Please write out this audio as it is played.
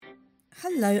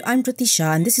Hello, I'm Dhruti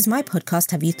Shah, and this is my podcast,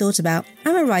 Have You Thought About?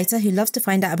 I'm a writer who loves to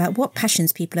find out about what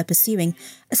passions people are pursuing,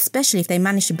 especially if they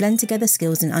manage to blend together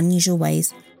skills in unusual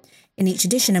ways. In each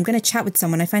edition, I'm going to chat with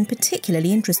someone I find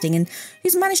particularly interesting and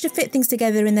who's managed to fit things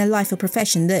together in their life or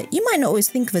profession that you might not always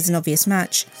think of as an obvious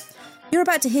match. You're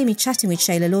about to hear me chatting with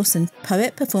Shayla Lawson,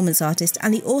 poet, performance artist,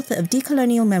 and the author of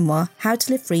decolonial memoir, How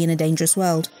to Live Free in a Dangerous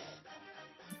World.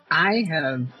 I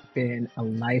have been a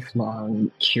lifelong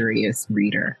curious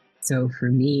reader. So for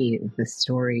me, the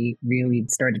story really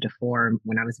started to form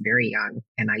when I was very young,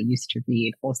 and I used to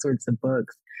read all sorts of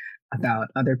books about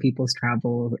other people's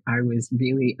travel. I was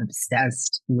really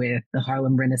obsessed with the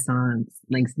Harlem Renaissance,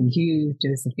 Langston Hughes,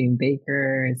 Josephine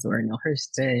Baker, Zora Neale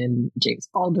Hurston, James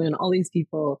Baldwin, all these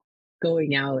people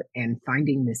going out and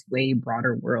finding this way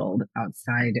broader world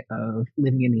outside of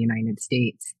living in the United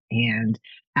States. And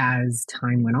as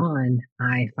time went on,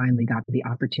 I finally got the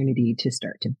opportunity to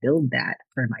start to build that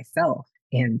for myself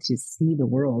and to see the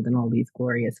world in all these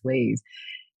glorious ways.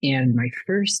 And my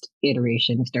first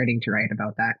iteration of starting to write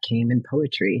about that came in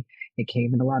poetry. It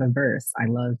came in a lot of verse. I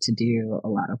love to do a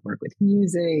lot of work with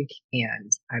music,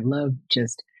 and I love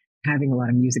just having a lot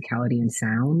of musicality and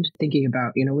sound. Thinking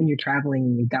about, when you're traveling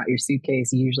and you've got your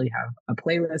suitcase, you usually have a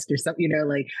playlist or something,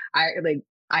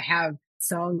 I have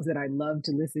songs that I love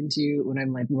to listen to when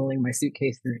I'm like rolling my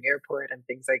suitcase through an airport and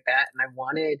things like that. And I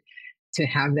wanted to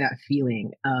have that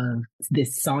feeling of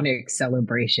this sonic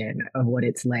celebration of what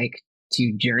it's like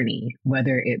to journey,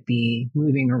 whether it be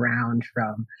moving around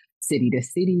from city to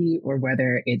city or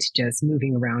whether it's just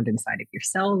moving around inside of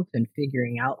yourself and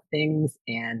figuring out things.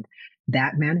 And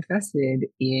that manifested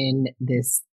in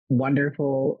this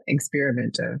wonderful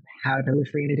experiment of how to live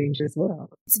free in a dangerous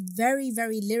world. It's very,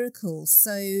 very lyrical.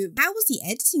 So how was the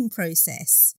editing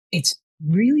process? It's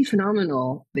really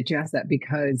phenomenal that you asked that,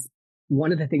 because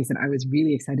one of the things that I was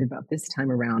really excited about this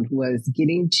time around was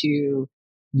getting to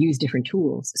use different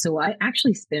tools. So I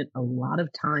actually spent a lot of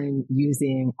time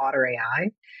using Otter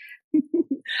AI.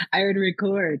 I would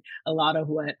record a lot of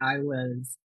what I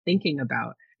was thinking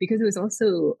about, because it was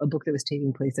also a book that was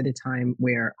taking place at a time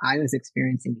where I was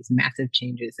experiencing these massive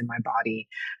changes in my body.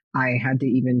 I had to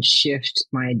even shift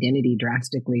my identity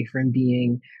drastically from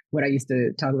being what I used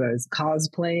to talk about as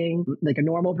cosplaying, like a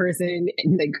normal person.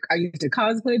 And like I used to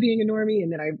cosplay being a normie,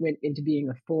 and then I went into being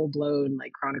a full-blown,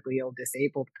 like chronically ill,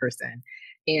 disabled person.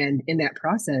 And in that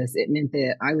process, it meant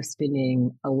that I was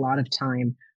spending a lot of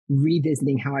time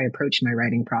revisiting how I approached my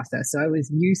writing process. So I was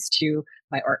used to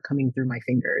my art coming through my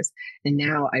fingers. And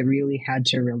now I really had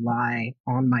to rely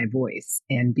on my voice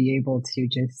and be able to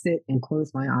just sit and close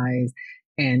my eyes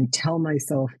and tell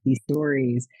myself these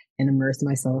stories and immerse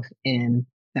myself in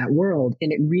that world.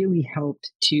 And it really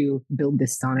helped to build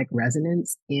this sonic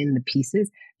resonance in the pieces,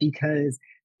 because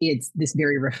it's this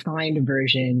very refined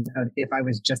version of if I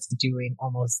was just doing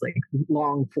almost like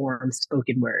long form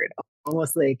spoken word,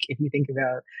 almost like if you think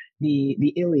about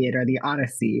the Iliad or the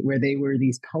Odyssey, where they were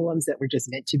these poems that were just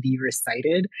meant to be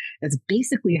recited. That's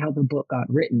basically how the book got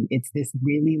written. It's this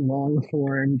really long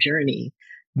form journey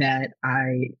that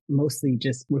I mostly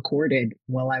just recorded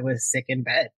while I was sick in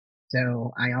bed.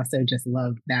 So I also just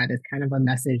love that as kind of a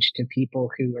message to people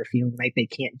who are feeling like they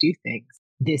can't do things.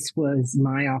 This was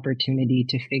my opportunity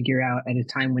to figure out at a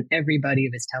time when everybody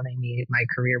was telling me my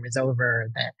career was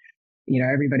over, that,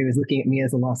 everybody was looking at me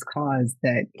as a lost cause,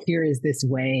 that here is this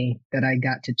way that I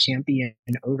got to champion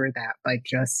over that by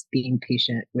just being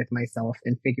patient with myself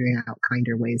and figuring out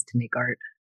kinder ways to make art.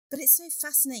 But it's so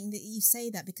fascinating that you say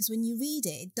that, because when you read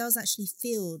it, it does actually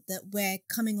feel that we're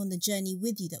coming on the journey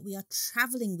with you, that we are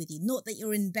traveling with you, not that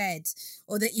you're in bed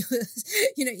or that you're,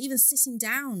 even sitting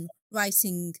down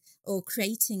writing or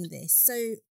creating this.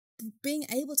 So being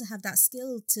able to have that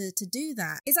skill to do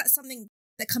that, is that something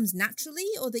that comes naturally,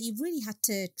 or that you've really had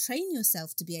to train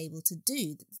yourself to be able to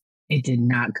do? It did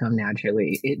not come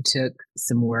naturally. It took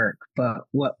some work. But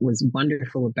what was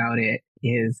wonderful about it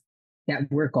is that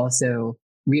work also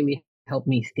really helped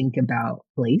me think about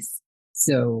place.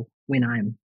 So when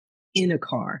I'm in a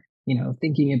car,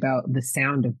 thinking about the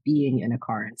sound of being in a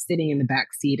car and sitting in the back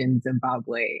seat in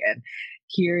Zimbabwe and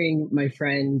hearing my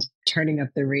friend turning up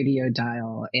the radio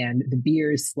dial and the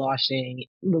beers sloshing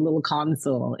the little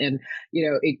console. And,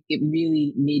 it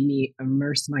really made me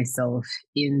immerse myself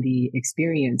in the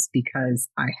experience, because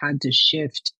I had to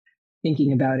shift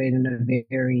thinking about it in a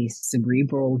very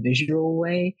cerebral, visual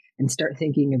way and start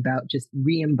thinking about just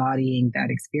re-embodying that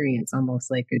experience,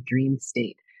 almost like a dream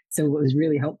state. So what was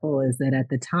really helpful is that at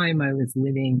the time I was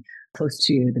living close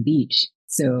to the beach.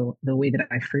 So the way that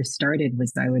I first started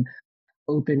was I would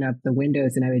open up the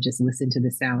windows and I would just listen to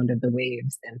the sound of the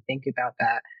waves and think about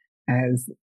that as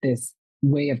this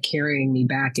way of carrying me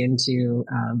back into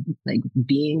like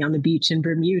being on the beach in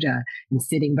Bermuda and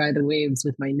sitting by the waves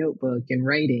with my notebook and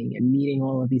writing and meeting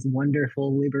all of these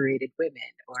wonderful liberated women,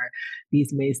 or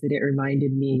these ways that it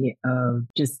reminded me of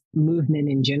just movement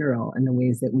in general and the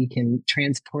ways that we can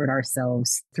transport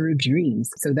ourselves through dreams.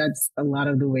 So that's a lot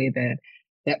of the way that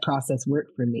that process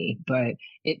worked for me. But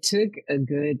it took a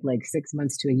good like 6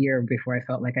 months to a year before I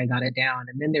felt like I got it down.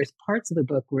 And then there's parts of the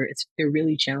book where they're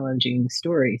really challenging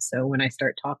stories. So when I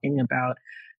start talking about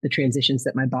the transitions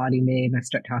that my body made, and I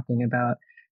start talking about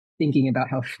thinking about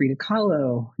how Frida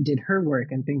Kahlo did her work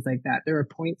and things like that. There are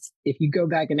points, if you go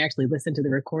back and actually listen to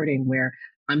the recording, where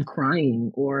I'm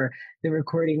crying, or the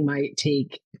recording might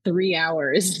take 3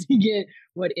 hours to get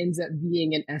what ends up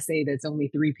being an essay that's only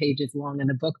 3 pages long in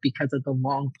the book because of the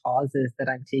long pauses that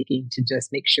I'm taking to just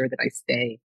make sure that I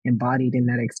stay embodied in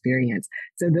that experience.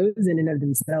 So those in and of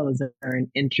themselves are an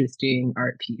interesting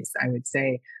art piece, I would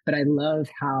say. But I love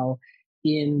how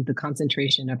in the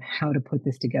concentration of how to put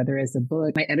this together as a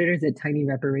book, my editors at Tiny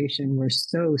Reparation were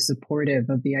so supportive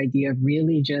of the idea of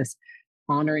really just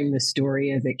honoring the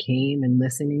story as it came and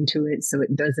listening to it so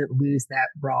it doesn't lose that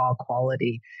raw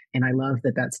quality. And I love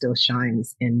that that still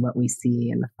shines in what we see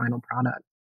in the final product.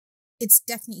 It's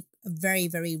definitely a very,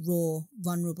 very raw,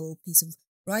 vulnerable piece of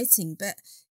writing. But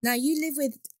now you live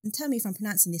with, and tell me if I'm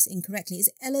pronouncing this incorrectly, is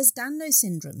it Ehlers-Danlos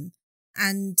syndrome?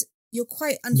 And you're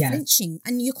quite unflinching,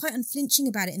 and you're quite unflinching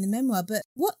about it in the memoir. But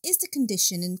what is the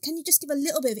condition? And can you just give a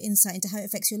little bit of insight into how it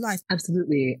affects your life?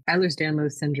 Absolutely.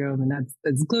 Ehlers-Danlos syndrome, and that's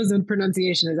as close to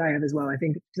pronunciation as I have as well. I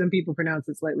think some people pronounce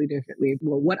it slightly differently.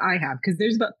 Well, what I have, because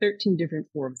there's about 13 different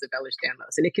forms of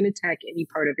Ehlers-Danlos, and it can attack any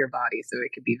part of your body. So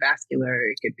it could be vascular,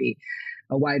 it could be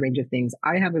a wide range of things.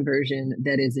 I have a version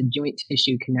that is a joint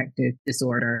tissue connective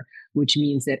disorder, which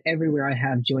means that everywhere I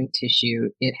have joint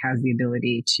tissue, it has the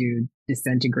ability to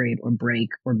disintegrate or break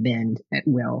or bend at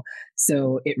will.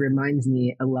 So it reminds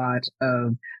me a lot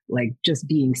of like just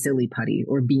being silly putty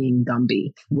or being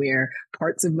Gumby, where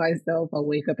parts of myself, I'll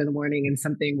wake up in the morning and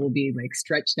something will be like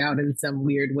stretched out in some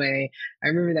weird way. I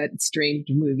remember that strange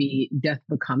movie, Death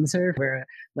Becomes Her, where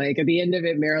like at the end of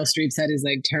it, Meryl Streep's head is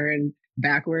like turned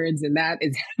backwards, and that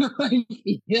is how I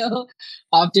feel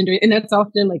often. And that's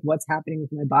often like what's happening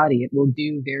with my body. It will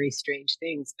do very strange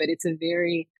things, but it's a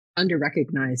very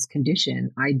under-recognized condition.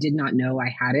 I did not know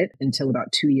I had it until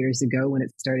about 2 years ago when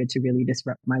it started to really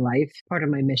disrupt my life. Part of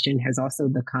my mission has also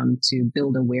become to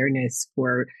build awareness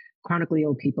for chronically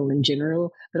ill people in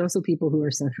general, but also people who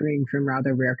are suffering from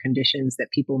rather rare conditions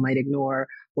that people might ignore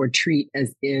or treat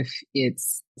as if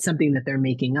it's something that they're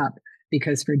making up.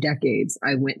 Because for decades,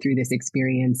 I went through this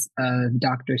experience of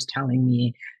doctors telling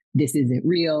me, this isn't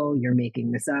real, you're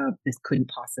making this up, this couldn't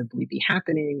possibly be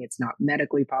happening, it's not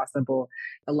medically possible.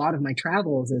 A lot of my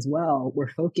travels as well were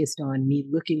focused on me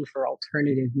looking for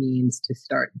alternative means to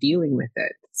start dealing with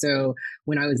it. So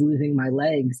when I was losing my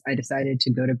legs, I decided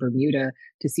to go to Bermuda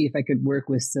to see if I could work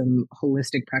with some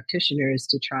holistic practitioners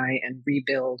to try and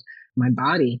rebuild my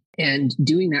body. And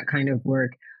doing that kind of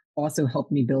work also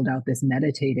helped me build out this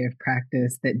meditative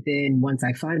practice that then once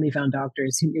I finally found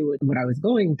doctors who knew what I was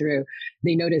going through,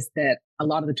 they noticed that a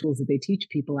lot of the tools that they teach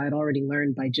people I had already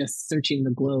learned by just searching the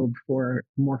globe for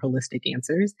more holistic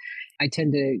answers. I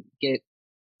tend to get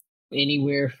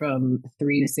anywhere from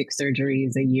 3 to 6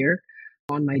 surgeries a year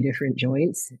on my different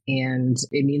joints. And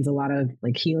it means a lot of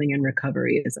like healing and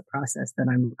recovery is a process that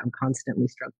I'm constantly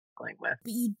struggling with.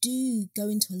 But you do go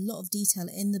into a lot of detail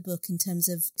in the book in terms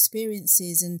of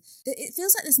experiences, and it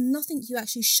feels like there's nothing you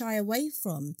actually shy away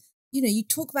from. You know, you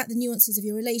talk about the nuances of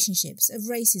your relationships, of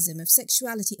racism, of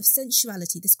sexuality, of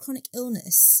sensuality, this chronic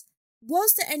illness.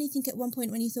 Was there anything at one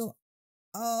point when you thought,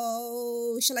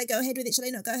 oh, shall I go ahead with it? Shall I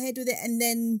not go ahead with it? And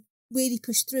then really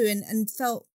pushed through and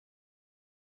felt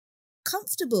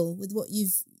comfortable with what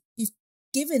you've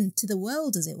given to the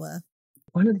world, as it were?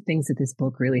 One of the things that this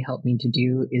book really helped me to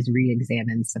do is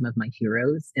re-examine some of my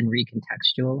heroes and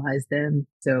recontextualize them.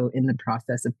 So in the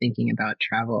process of thinking about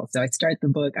travel, so I start the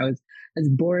book, I was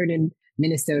born in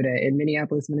Minnesota, in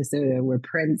Minneapolis, Minnesota, where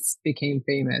Prince became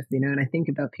famous, you know, and I think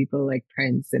about people like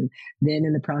Prince. And then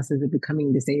in the process of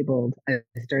becoming disabled, I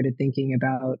started thinking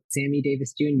about Sammy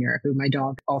Davis Jr., who my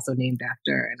dog also named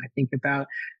after. And I think about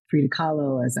Frida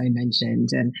Kahlo, as I mentioned,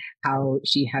 and how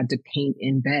she had to paint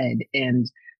in bed. And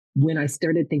when I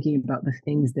started thinking about the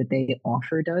things that they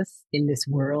offered us in this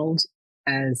world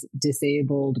as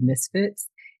disabled misfits,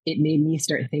 it made me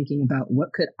start thinking about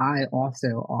what could I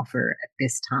also offer at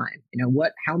this time?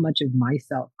 How much of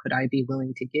myself could I be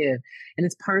willing to give? And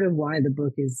it's part of why the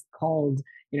book is called,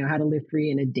 How to Live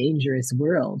Free in a Dangerous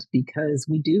World, because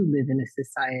we do live in a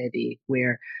society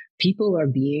where people are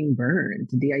being burned.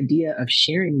 The idea of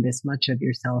sharing this much of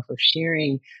yourself, of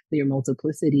sharing your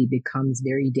multiplicity becomes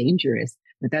very dangerous.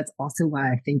 But that's also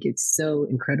why I think it's so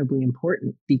incredibly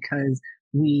important, because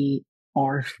we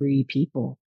are free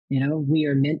people. We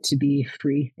are meant to be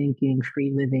free thinking,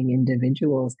 free living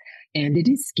individuals. And it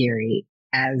is scary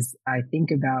as I think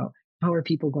about, how are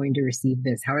people going to receive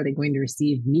this? How are they going to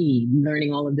receive me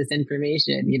learning all of this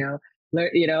information?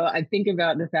 I think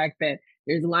about the fact that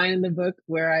there's a line in the book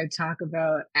where I talk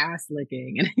about ass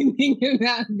licking. And I think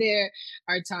about there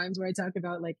are times where I talk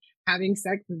about like having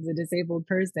sex as a disabled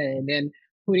person and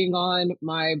putting on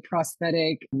my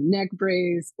prosthetic neck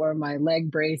brace or my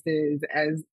leg braces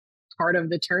as part of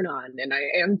the turn on. And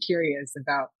I am curious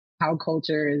about how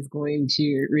culture is going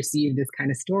to receive this kind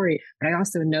of story. But I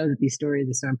also know that these stories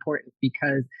are so important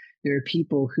because there are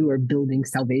people who are building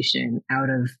salvation out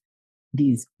of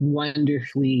these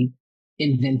wonderfully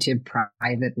inventive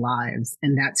private lives.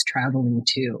 And that's traveling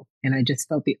too. And I just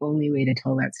felt the only way to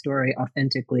tell that story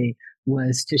authentically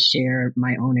was to share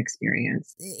my own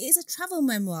experience. It is a travel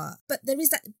memoir, but there is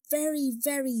that very,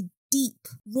 very deep,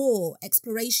 raw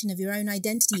exploration of your own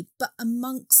identity, but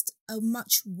amongst a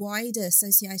much wider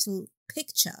societal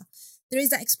picture. There is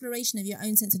that exploration of your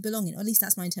own sense of belonging, or at least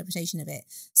that's my interpretation of it.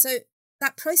 So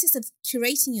that process of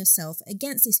curating yourself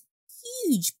against this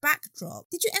huge backdrop,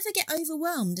 did you ever get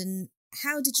overwhelmed, and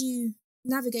how did you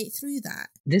navigate through that?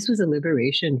 This was a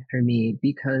liberation for me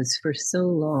because for so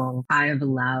long I have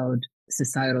allowed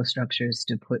societal structures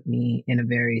to put me in a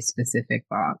very specific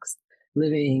box.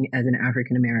 Living as an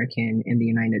African American in the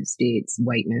United States,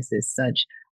 whiteness is such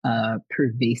a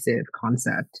pervasive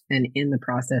concept. And in the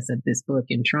process of this book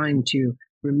and trying to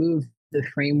remove the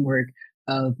framework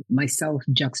of myself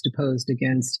juxtaposed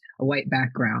against a white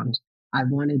background, I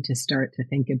wanted to start to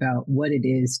think about what it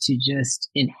is to just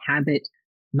inhabit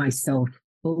myself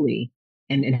fully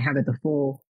and inhabit the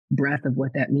full breadth of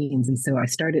what that means. And so I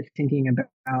started thinking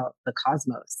about the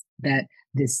cosmos, that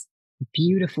this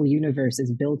beautiful universe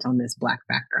is built on this Black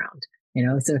background.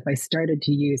 So if I started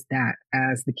to use that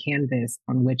as the canvas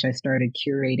on which I started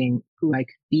curating who I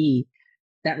could be,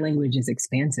 that language is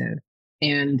expansive.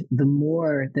 And the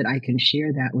more that I can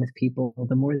share that with people,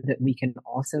 the more that we can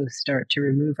also start to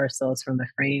remove ourselves from the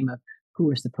frame of who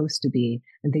we're supposed to be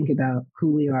and think about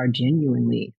who we are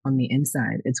genuinely on the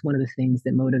inside. It's one of the things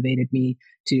that motivated me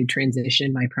to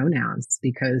transition my pronouns,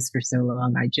 because for so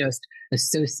long I just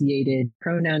associated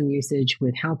pronoun usage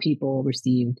with how people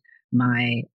received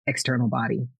my external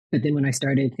body. But then when I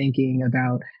started thinking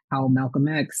about how Malcolm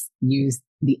X used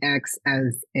the X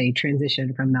as a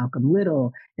transition from Malcolm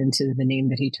Little into the name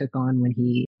that he took on when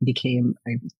he became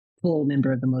a full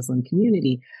member of the Muslim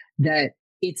community, that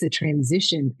it's a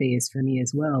transition phase for me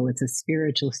as well. It's a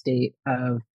spiritual state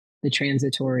of the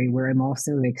transitory where I'm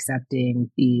also accepting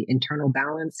the internal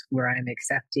balance, where I'm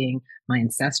accepting my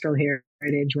ancestral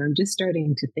heritage, where I'm just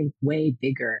starting to think way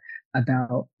bigger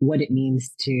about what it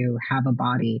means to have a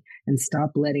body and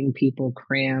stop letting people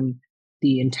cram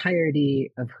the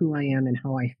entirety of who I am and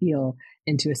how I feel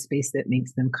into a space that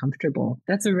makes them comfortable.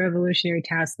 That's a revolutionary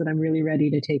task that I'm really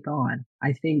ready to take on.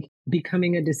 I think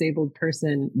becoming a disabled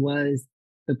person was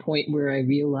the point where I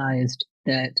realized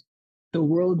that the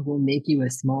world will make you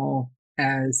as small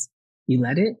as you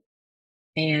let it.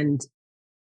 And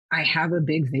I have a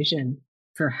big vision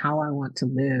for how I want to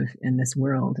live in this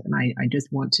world. And I just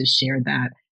want to share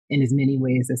that in as many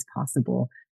ways as possible.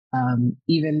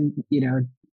 Even,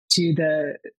 to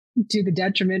the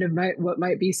detriment of what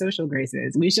might be social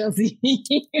graces. We shall see.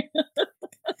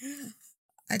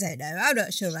 I don't know. I'm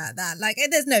not sure about that. Like,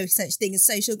 there's no such thing as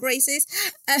social graces.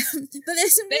 But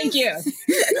there's some. Thank you.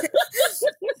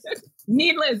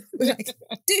 Needless. Like,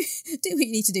 do what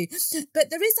you need to do. But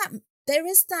there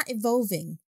is that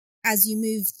evolving as you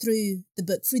move through the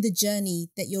book, through the journey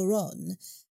that you're on,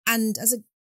 and as I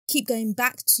keep going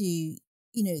back to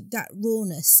that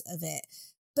rawness of it.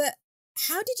 But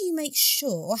how did you make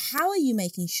sure, or how are you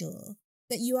making sure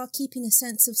that you are keeping a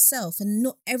sense of self and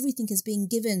not everything is being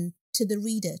given to the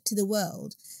reader, to the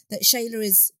world, that Shayla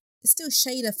is still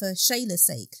Shayla for Shayla's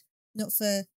sake, not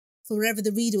for wherever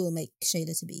the reader will make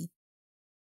Shayla to be?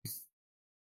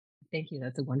 Thank you.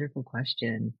 That's a wonderful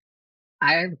question.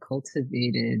 I've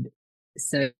cultivated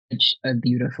such a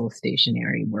beautiful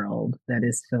stationary world that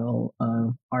is full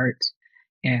of art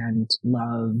and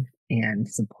love and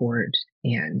support,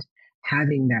 and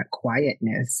having that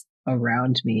quietness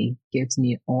around me gives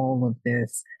me all of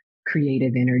this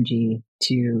creative energy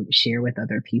to share with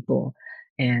other people.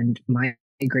 And my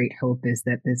great hope is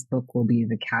that this book will be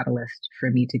the catalyst for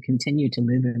me to continue to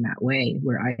live in that way,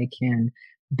 where I can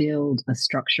build a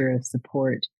structure of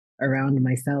support around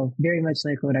myself, very much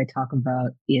like what I talk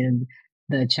about in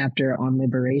the chapter on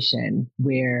liberation,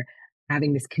 where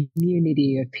having this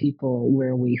community of people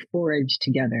where we forage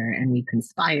together and we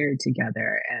conspire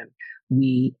together and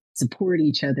we support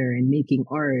each other in making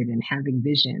art and having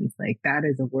visions. Like that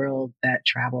is a world that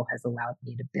travel has allowed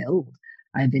me to build.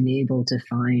 I've been able to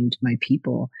find my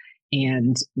people.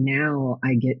 And now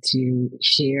I get to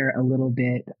share a little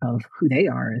bit of who they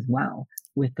are as well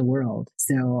with the world.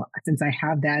 So since I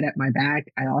have that at my back,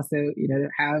 I also,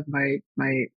 have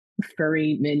my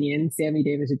furry minion, Sammy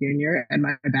Davis Jr., at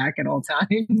my back at all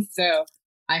times. So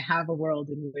I have a world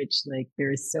in which like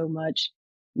there is so much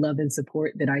love and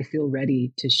support that I feel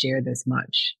ready to share this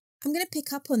much. I'm going to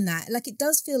pick up on that. Like, it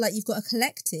does feel like you've got a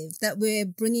collective that we're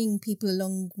bringing people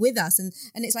along with us. And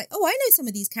it's like, oh, I know some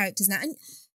of these characters now. And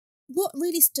what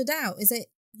really stood out is that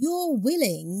you're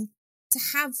willing to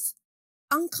have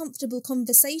uncomfortable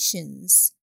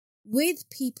conversations with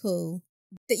people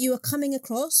that you are coming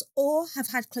across or have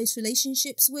had close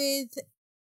relationships with.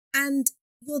 And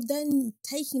you're then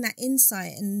taking that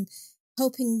insight and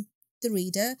helping the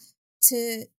reader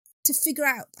to figure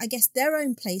out, I guess, their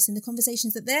own place in the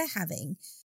conversations that they're having.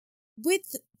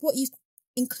 With what you've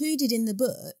included in the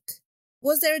book,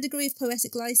 was there a degree of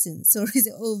poetic license, or is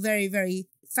it all very, very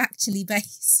factually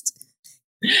based?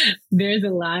 There's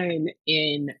a line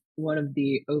in one of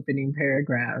the opening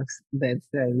paragraphs that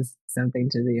says something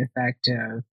to the effect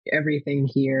of, everything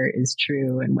here is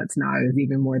true and what's not is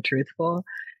even more truthful.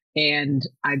 And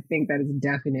I think that is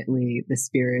definitely the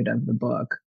spirit of the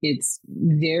book. It's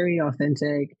very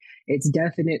authentic. It's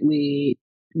definitely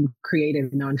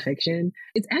creative nonfiction.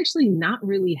 It's actually not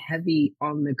really heavy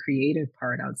on the creative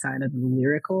part outside of the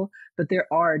lyrical, but there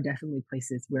are definitely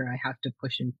places where I have to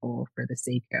push and pull for the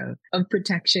sake of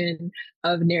protection,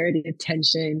 of narrative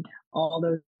tension, all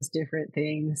those different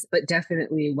things, but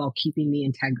definitely while keeping the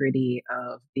integrity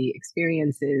of the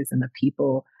experiences and the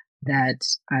people that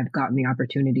I've gotten the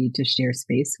opportunity to share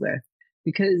space with.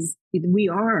 Because we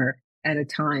are at a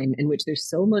time in which there's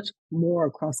so much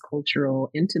more cross-cultural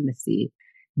intimacy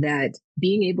that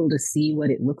being able to see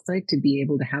what it looks like to be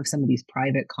able to have some of these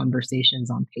private conversations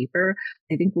on paper,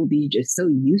 I think will be just so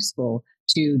useful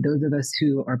to those of us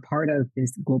who are part of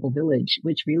this global village,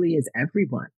 which really is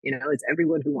everyone. It's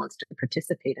everyone who wants to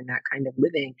participate in that kind of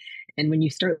living. And when you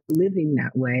start living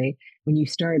that way, when you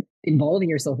start involving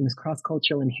yourself in this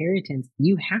cross-cultural inheritance,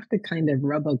 you have to kind of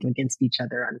rub up against each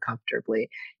other uncomfortably.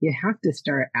 You have to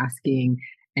start asking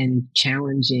and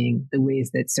challenging the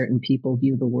ways that certain people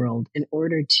view the world in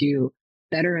order to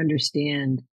better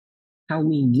understand how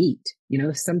we meet.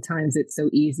 Sometimes it's so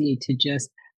easy to just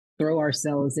throw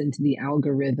ourselves into the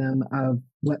algorithm of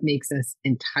what makes us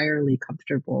entirely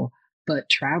comfortable. But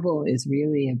travel is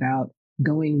really about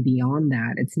going beyond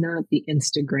that. It's not the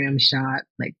Instagram shot,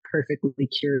 like perfectly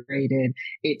curated.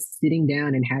 It's sitting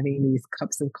down and having these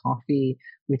cups of coffee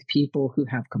with people who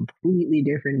have completely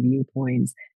different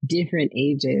viewpoints, different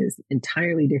ages,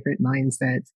 entirely different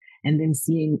mindsets, and then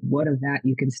seeing what of that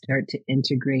you can start to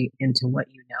integrate into what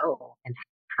you know and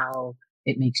how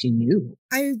it makes you new.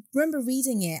 I remember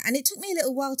reading it, and it took me a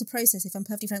little while to process, if I'm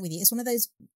perfectly frank with you. It's one of those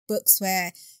books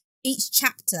where each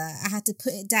chapter I had to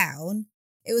put it down.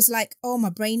 It was like, oh, my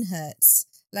brain hurts.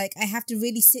 Like, I have to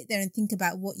really sit there and think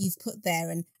about what you've put there.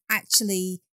 And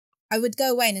actually, I would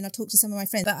go away and then I'd talk to some of my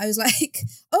friends. But I was like,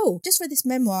 oh, just read this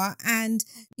memoir. And,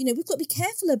 we've got to be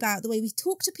careful about the way we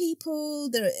talk to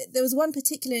people. There was one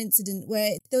particular incident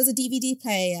where there was a DVD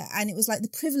player, and it was like the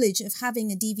privilege of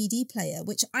having a DVD player,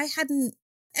 which I hadn't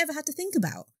ever had to think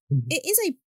about. Mm-hmm. It is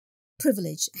a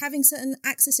privilege, having certain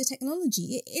access to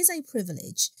technology. It is a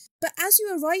privilege. But as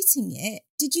you were writing it,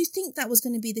 did you think that was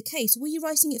going to be the case? Were you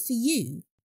writing it for you?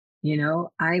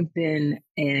 I've been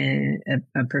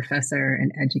a professor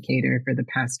and educator for the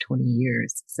past 20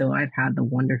 years. So I've had the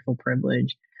wonderful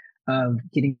privilege of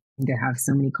getting to have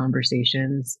so many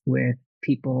conversations with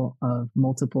people of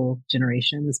multiple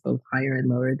generations, both higher and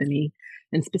lower than me.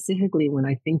 And specifically, when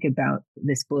I think about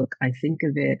this book, I think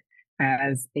of it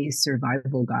as a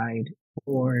survival guide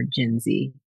for Gen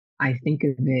Z. I think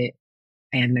of it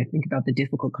and I think about the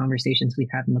difficult conversations we've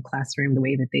had in the classroom, the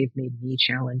way that they've made me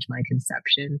challenge my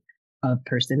conception of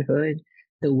personhood,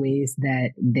 the ways that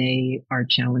they are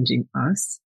challenging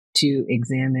us to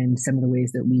examine some of the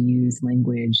ways that we use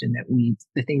language and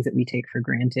the things that we take for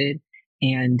granted.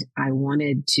 And I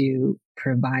wanted to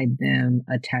provide them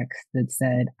a text that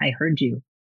said, I heard you.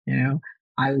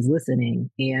 I was listening.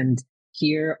 And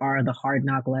here are the hard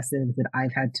knock lessons that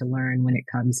I've had to learn when it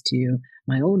comes to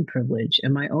my own privilege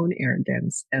and my own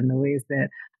arrogance and the ways that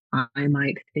I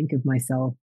might think of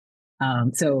myself.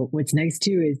 So what's nice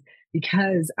too is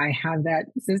because I have that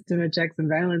system of checks and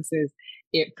balances,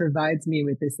 it provides me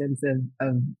with this sense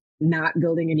of not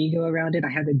building an ego around it.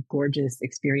 I had a gorgeous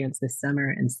experience this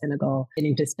summer in Senegal,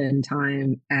 getting to spend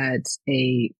time at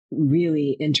a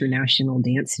really international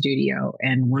dance studio.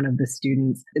 And one of the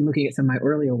students, in looking at some of my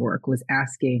earlier work, was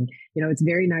asking, it's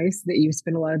very nice that you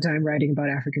spend a lot of time writing about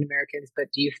African Americans,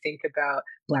 but do you think about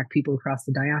Black people across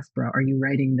the diaspora? Are you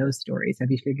writing those stories?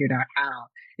 Have you figured out how?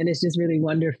 And it's just really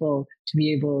wonderful to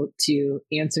be able to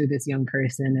answer this young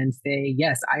person and say,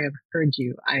 yes, I have heard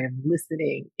you. I am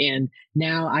listening. And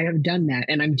now I have done that.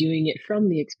 And I'm doing it from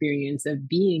the experience of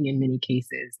being, in many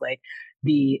cases, like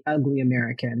the ugly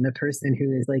American, the person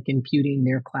who is like imputing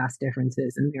their class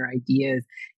differences and their ideas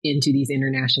into these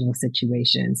international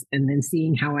situations. And then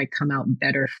seeing how I come out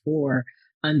better for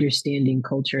understanding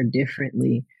culture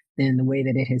differently than the way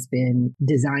that it has been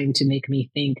designed to make me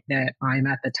think that I'm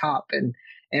at the top and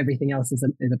everything else is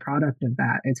a product of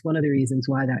that. It's one of the reasons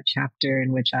why that chapter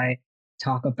in which I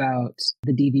talk about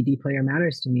the DVD player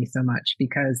matters to me so much,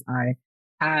 because I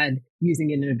had, using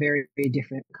it in a very, very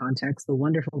different context, the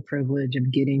wonderful privilege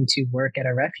of getting to work at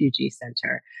a refugee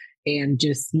center and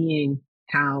just seeing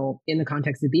how, in the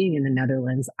context of being in the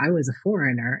Netherlands, I was a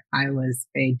foreigner. I was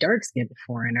a dark-skinned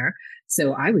foreigner.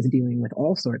 So I was dealing with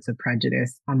all sorts of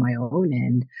prejudice on my own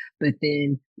end. But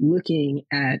then looking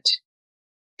at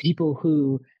people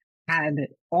who had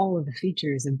all of the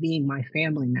features of being my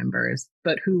family members,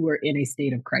 but who were in a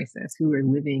state of crisis, who were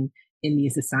living in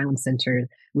these asylum centers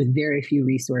with very few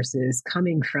resources,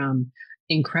 coming from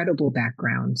incredible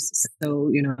backgrounds.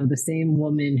 So, the same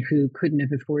woman who couldn't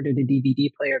have afforded a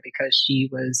DVD player because she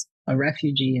was a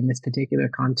refugee in this particular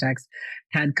context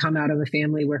had come out of a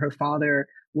family where her father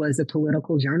was a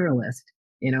political journalist,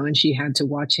 and she had to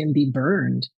watch him be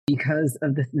burned because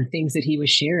of the things that he was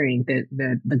sharing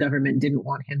that the government didn't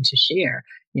want him to share,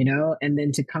 and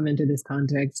then to come into this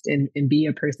context and be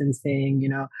a person saying,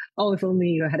 oh, if only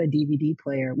you had a DVD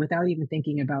player, without even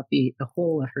thinking about the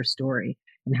whole of her story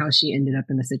and how she ended up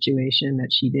in the situation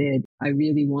that she did. I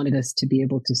really wanted us to be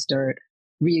able to start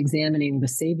re-examining the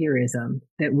saviorism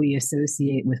that we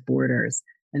associate with borders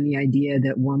and the idea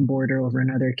that one border over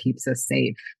another keeps us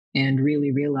safe, and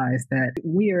really realize that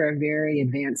we are a very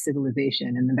advanced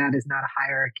civilization and that is not a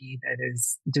hierarchy that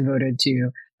is devoted to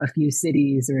a few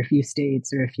cities or a few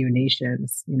states or a few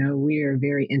nations. We are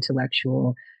very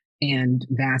intellectual and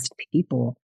vast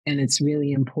people. And it's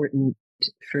really important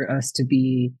for us to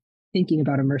be thinking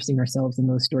about immersing ourselves in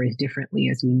those stories differently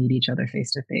as we meet each other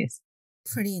face to face.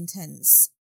 Pretty intense.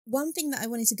 One thing that I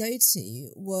wanted to go to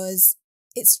was,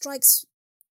 it strikes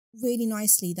really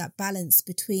nicely that balance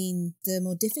between the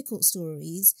more difficult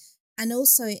stories and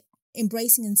also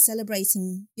embracing and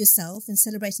celebrating yourself and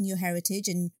celebrating your heritage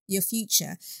and your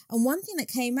future. And one thing that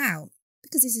came out,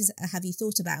 because this is a Have You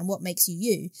Thought About and what makes you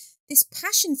you, this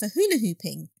passion for hula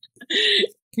hooping.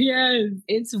 Yes,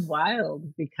 it's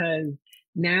wild because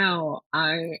now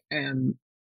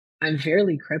I'm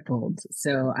fairly crippled,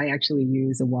 so I actually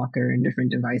use a walker and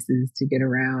different devices to get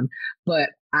around. But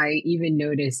I even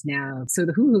notice now, so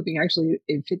the hula hooping actually,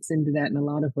 it fits into that in a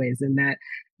lot of ways, in that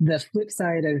the flip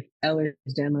side of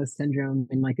Ehlers-Danlos syndrome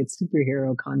in like its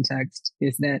superhero context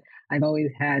is that I've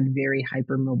always had very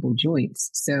hypermobile joints.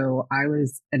 So I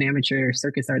was an amateur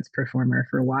circus arts performer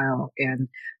for a while, and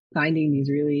finding these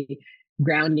really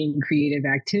grounding creative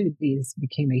activities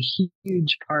became a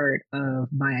huge part of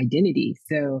my identity.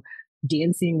 So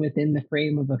dancing within the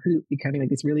frame of a hoop, becoming like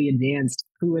this really advanced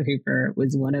hula hooper,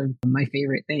 was one of my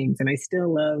favorite things. And I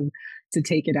still love to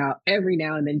take it out every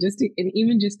now and then, and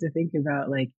even just to think about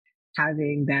like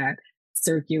having that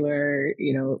circular,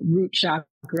 root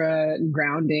chakra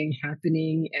grounding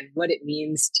happening and what it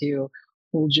means to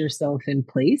hold yourself in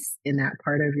place in that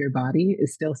part of your body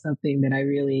is still something that I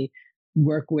really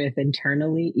work with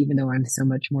internally, even though I'm so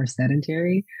much more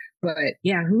sedentary. But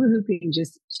yeah, hula hooping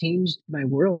just changed my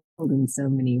world in so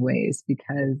many ways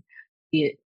because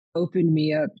it opened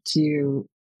me up to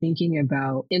thinking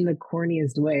about, in the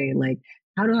corniest way, like,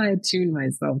 how do I attune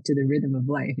myself to the rhythm of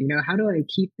life? How do I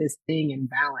keep this thing in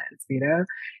balance?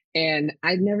 And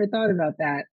I'd never thought about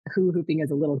that hula hooping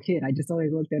as a little kid. I just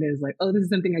always looked at it as like, oh, this is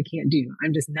something I can't do.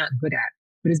 I'm just not good at.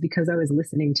 But it's because I was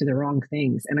listening to the wrong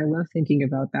things. And I love thinking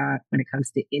about that when it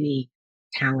comes to any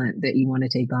talent that you want to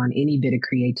take on, any bit of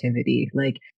creativity.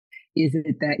 Like, is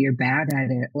it that you're bad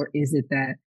at it? Or is it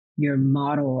that your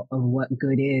model of what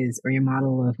good is, or your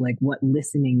model of like what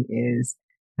listening is,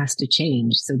 has to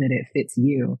change so that it fits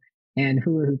you. And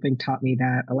hula hooping taught me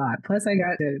that a lot. Plus, I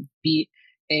got to beat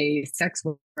a sex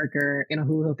worker in a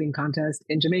hula hooping contest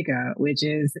in Jamaica, which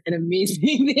is an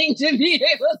amazing thing to be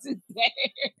able to say.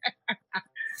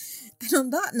 And on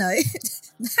that note,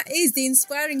 that is the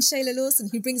inspiring Shayla Lawson,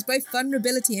 who brings both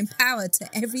vulnerability and power to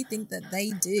everything that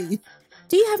they do.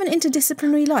 Do you have an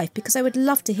interdisciplinary life? Because I would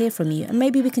love to hear from you, and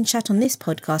maybe we can chat on this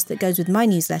podcast that goes with my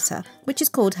newsletter, which is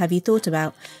called Have You Thought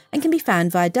About, and can be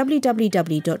found via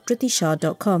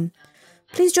www.dritishah.com.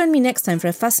 Please join me next time for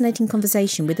a fascinating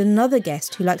conversation with another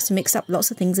guest who likes to mix up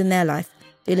lots of things in their life.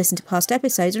 Do listen to past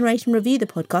episodes and rate and review the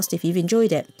podcast if you've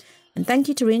enjoyed it. And thank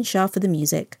you to Rian Shah for the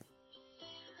music.